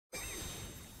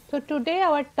So today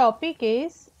our topic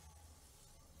is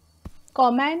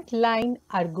command line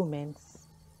arguments.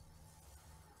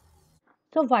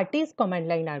 So what is command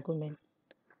line argument?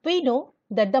 We know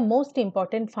that the most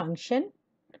important function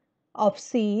of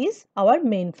C is our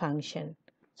main function.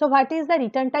 So what is the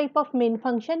return type of main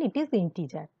function? It is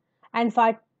integer, and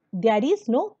what there is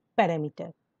no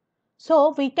parameter.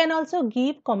 So we can also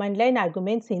give command line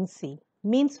arguments in C.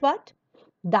 Means what?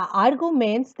 The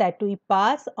arguments that we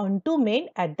pass on to main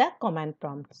at the command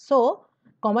prompt. So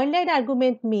command line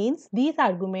argument means these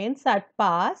arguments are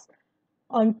passed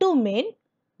on to main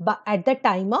at the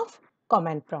time of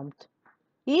command prompt.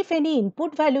 If any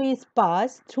input value is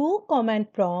passed through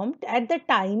command prompt at the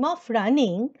time of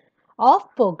running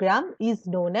of program is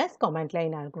known as command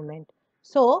line argument.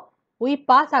 So we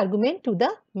pass argument to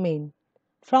the main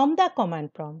from the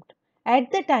command prompt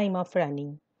at the time of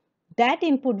running. That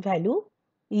input value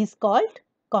is called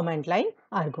command line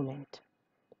argument.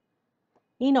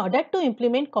 In order to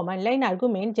implement command line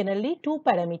argument, generally two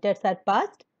parameters are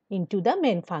passed into the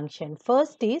main function.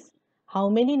 First is how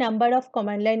many number of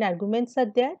command line arguments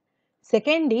are there.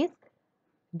 Second is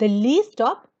the list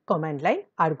of command line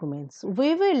arguments.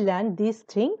 We will learn this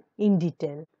thing in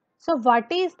detail. So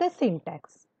what is the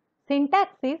syntax?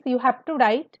 Syntax is you have to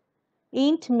write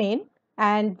int main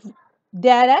and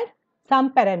there are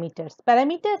some parameters.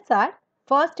 Parameters are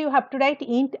first you have to write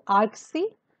int argc.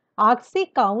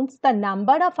 Argc counts the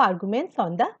number of arguments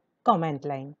on the command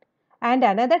line. And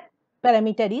another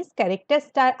parameter is character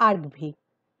star argv.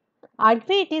 Argv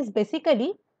it is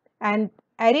basically an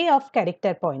array of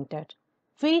character pointer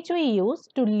which we use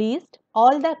to list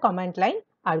all the command line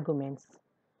arguments.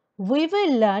 We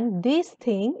will learn this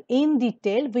thing in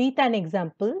detail with an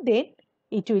example, then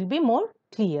it will be more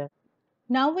clear.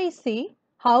 Now we see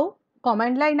how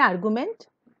command line argument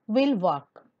will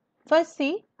work. First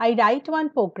see, I write one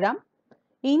program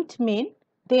int main,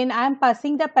 then I am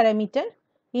passing the parameter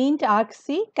int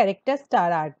argc character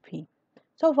star argv.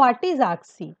 So what is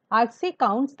argc? Argc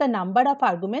counts the number of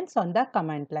arguments on the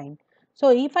command line. So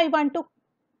if I want to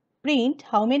print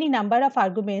how many number of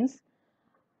arguments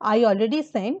I already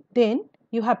sent, then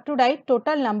you have to write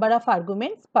total number of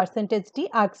arguments %d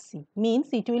argc, means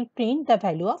it will print the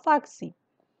value of argc.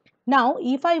 Now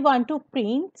if I want to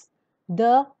print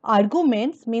the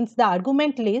arguments, means the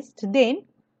argument list, then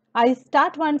I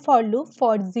start one for loop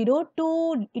for 0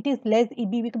 to it is less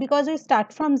because we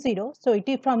start from 0. So it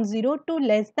is from 0 to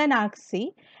less than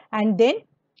argc and then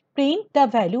print the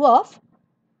value of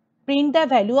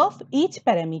each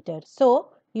parameter. So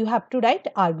you have to write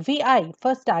argvi.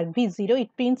 First argv0,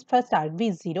 it prints first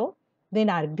argv0, then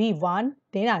argv1,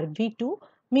 then argv2,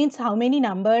 means how many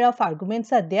number of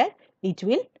arguments are there, it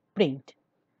will print.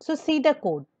 So see the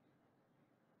code.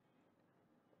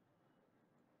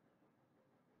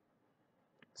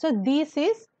 So this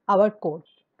is our code.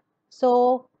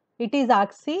 So it is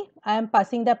argc. I am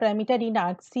passing the parameter in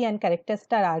argc and character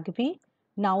star argv.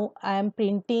 Now I am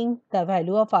printing the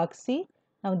value of argc.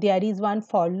 Now there is one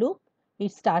for loop.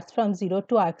 It starts from 0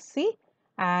 to argc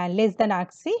and less than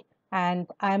argc, and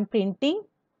I am printing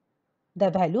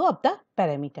the value of the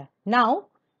parameter. Now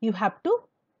you have to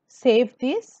save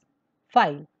this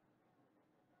file.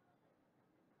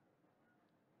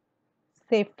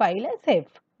 Save file and save.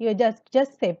 You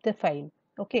just save the file.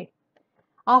 Okay.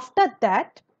 After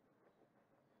that,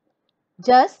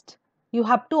 just you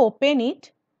have to open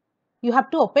it. You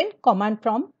have to open command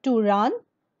prompt to run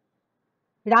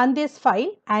this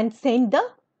file and send the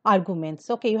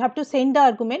arguments. Okay, you have to send the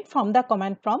argument from the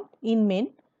command prompt in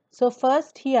main. So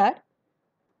first here,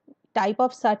 type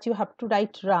of search you have to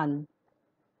write run.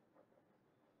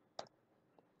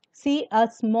 See, a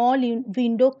small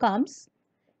window comes.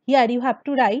 Here you have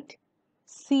to write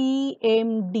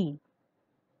cmd.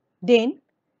 Then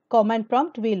command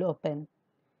prompt will open.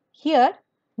 Here,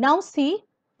 now see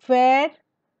where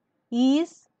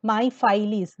is my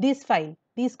file is. This file,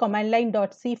 this command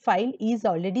line.c file is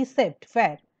already saved.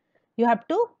 Where? You have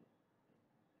to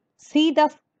see the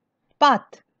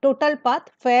path, total path,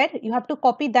 where you have to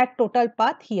copy that total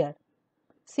path here.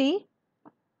 See,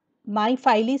 my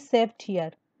file is saved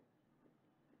here.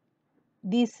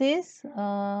 This is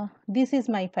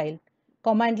my file,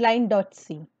 command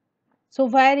line.c. So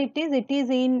where it is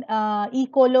in E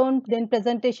colon, then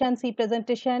presentation, C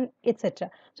presentation,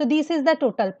 etc. So this is the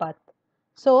total path.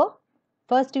 So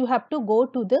first you have to go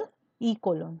to the E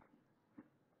colon.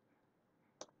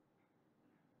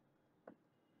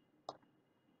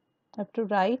 Have to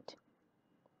write.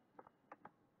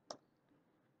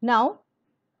 Now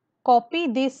copy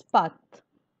this path.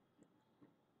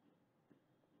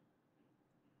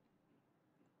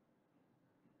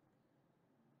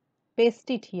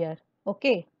 paste it here.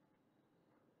 Okay.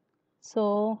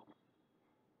 So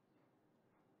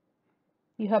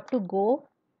you have to go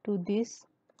to this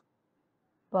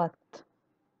path.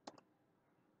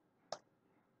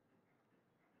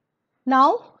 Now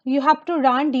you have to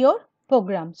run your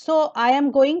program. So I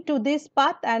am going to this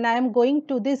path and I am going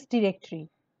to this directory,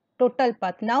 total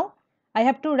path. Now I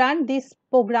have to run this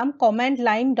program command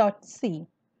line.c.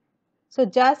 So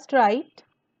just write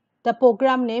the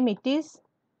program name. It is,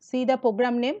 see the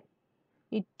program name,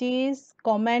 it is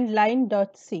command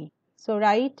line.c. So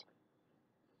write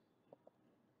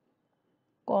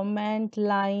command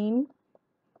line,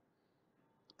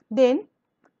 then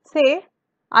say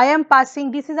I am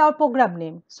passing, this is our program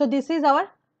name. So this is our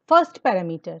first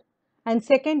parameter, and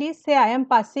second is, say I am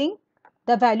passing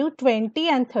the value 20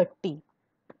 and 30.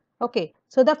 Okay,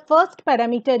 so the first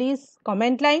parameter is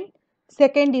command line,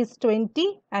 second is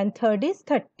 20 and third is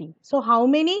 30. So how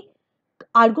many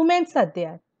arguments are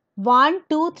there? 1,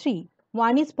 2, 3.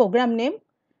 One is program name,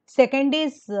 second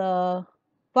is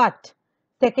what?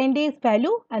 Second is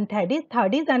value, and third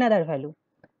is another value.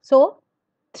 So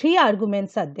 3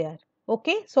 arguments are there.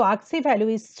 Okay, so argc value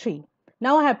is 3.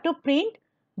 Now I have to print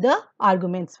the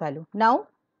arguments value. Now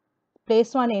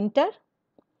place one enter.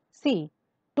 See,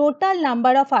 total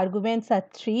number of arguments are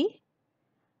 3.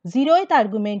 0th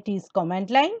argument is command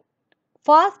line,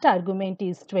 first argument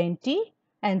is 20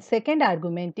 and second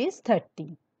argument is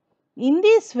 30. In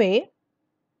this way,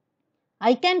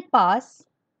 I can pass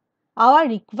our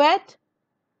required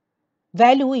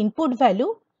value, input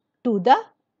value to the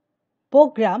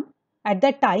program at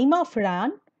the time of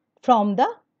run from the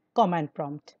command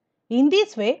prompt. In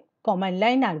this way, command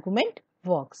line argument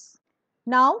works.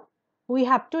 Now, we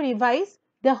have to revise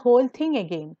the whole thing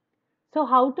again. So,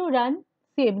 how to run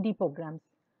CMD programs?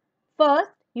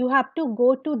 First, you have to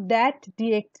go to that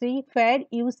directory where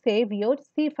you save your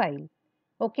C file.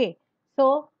 Okay,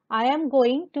 so I am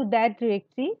going to that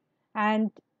directory and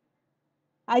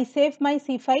I save my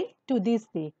C file to this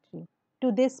directory,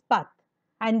 to this path,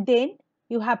 and then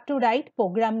you have to write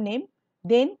program name,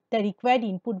 then the required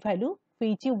input value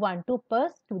which you want to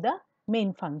pass to the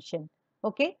main function.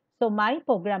 Okay, so my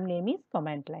program name is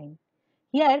command line.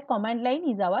 Here command line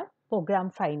is our program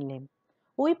file name.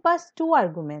 We pass 2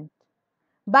 arguments,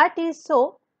 but is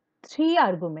so 3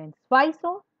 arguments. Why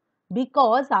so?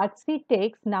 Because argc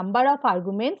takes number of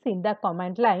arguments in the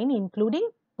command line including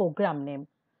program name.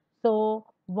 So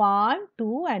 1,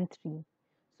 2 and 3.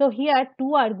 So here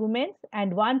 2 arguments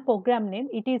and 1 program name,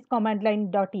 it is command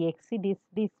line.exe,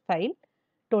 this file.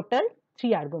 Total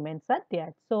 3 arguments are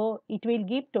there. So it will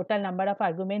give total number of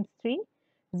arguments 3.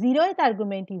 0th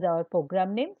argument is our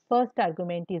program name, first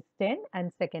argument is 10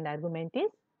 and second argument is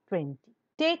 20.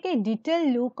 Take a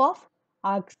detailed look of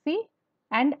argc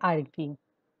and argv.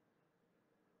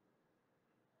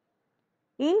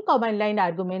 In command line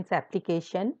arguments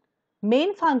application,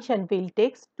 main function will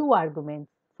take 2 arguments.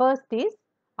 First is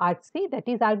argc, that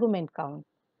is argument count.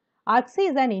 Argc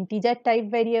is an integer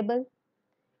type variable.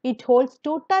 It holds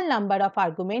total number of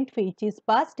arguments which is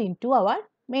passed into our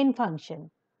main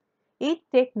function. It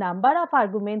takes number of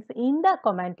arguments in the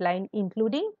command line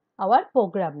including our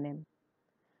program name.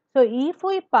 So if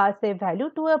we pass a value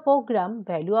to a program,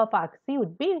 value of argc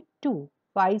would be 2.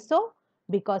 Why so?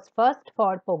 Because first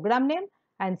for program name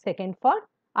and second for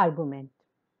argument.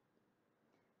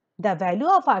 The value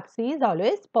of argc is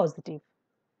always positive.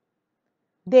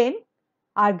 Then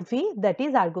argv, that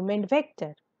is argument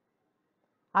vector.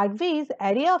 Argv is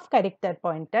array of character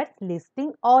pointers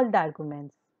listing all the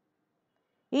arguments.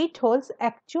 It holds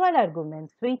actual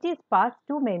arguments which is passed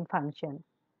to main function.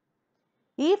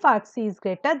 If argc is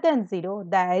greater than 0,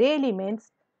 the array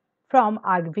elements from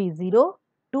argv0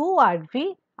 to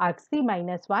argc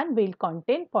minus 1 will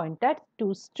contain pointers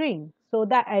to string. So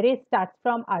the array starts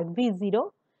from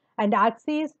argv0 and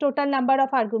argc is total number of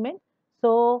arguments.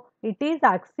 So it is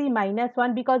argc minus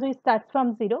 1 because we start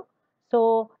from 0.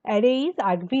 So array is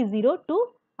argv0 to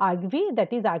argv,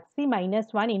 that is argc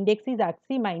minus 1, index is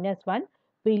argc minus 1,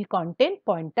 will contain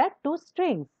pointer to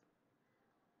strings.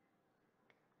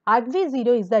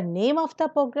 argv0 is the name of the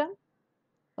program.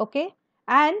 Okay,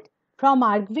 and from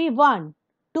argv1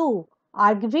 to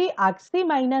argc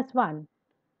minus 1,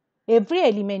 every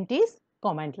element is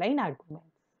command line argument.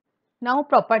 Now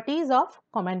properties of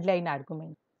command line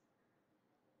argument.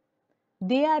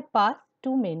 They are passed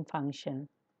to main function.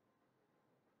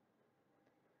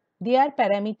 They are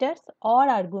parameters or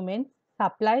arguments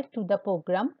supplied to the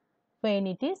program when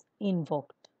it is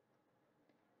invoked.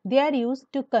 They are used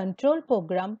to control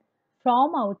program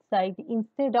from outside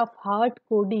instead of hard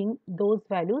coding those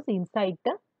values inside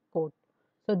the code.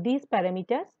 So these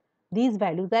parameters These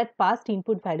values are passed,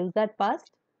 input values are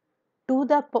passed to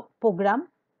the program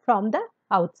from the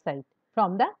outside,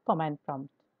 from the command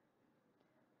prompt.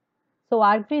 So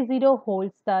argv0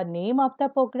 holds the name of the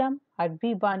program,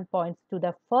 argv1 points to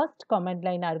the first command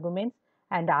line arguments,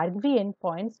 and argvn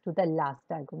points to the last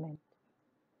argument.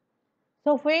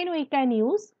 So when we can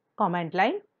use command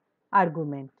line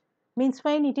argument, means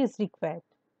when it is required.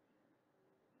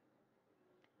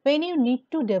 When you need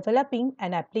to developing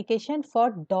an application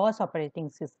for DOS operating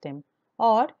system,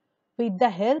 or with the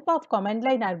help of command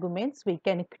line arguments, we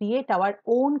can create our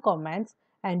own commands,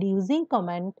 and using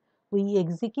command we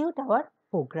execute our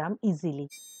program easily.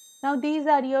 Now these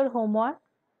are your homework.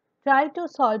 Try to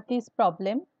solve this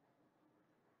problem.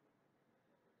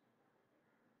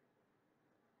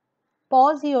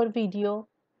 Pause your video,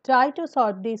 try to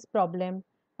solve this problem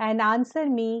and answer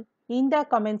me in the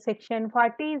comment section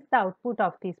what is the output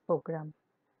of this program.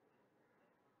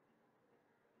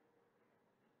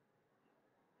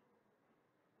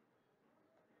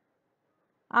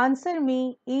 Answer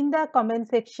me in the comment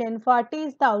section what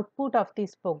is the output of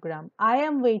this program. I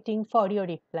am waiting for your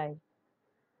reply.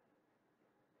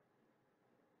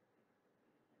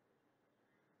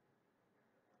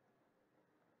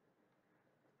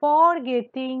 For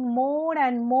getting more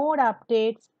and more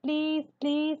updates,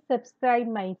 please subscribe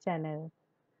my channel.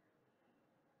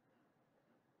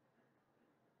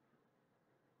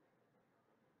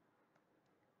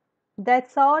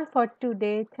 That's all for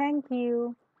today. Thank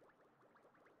you.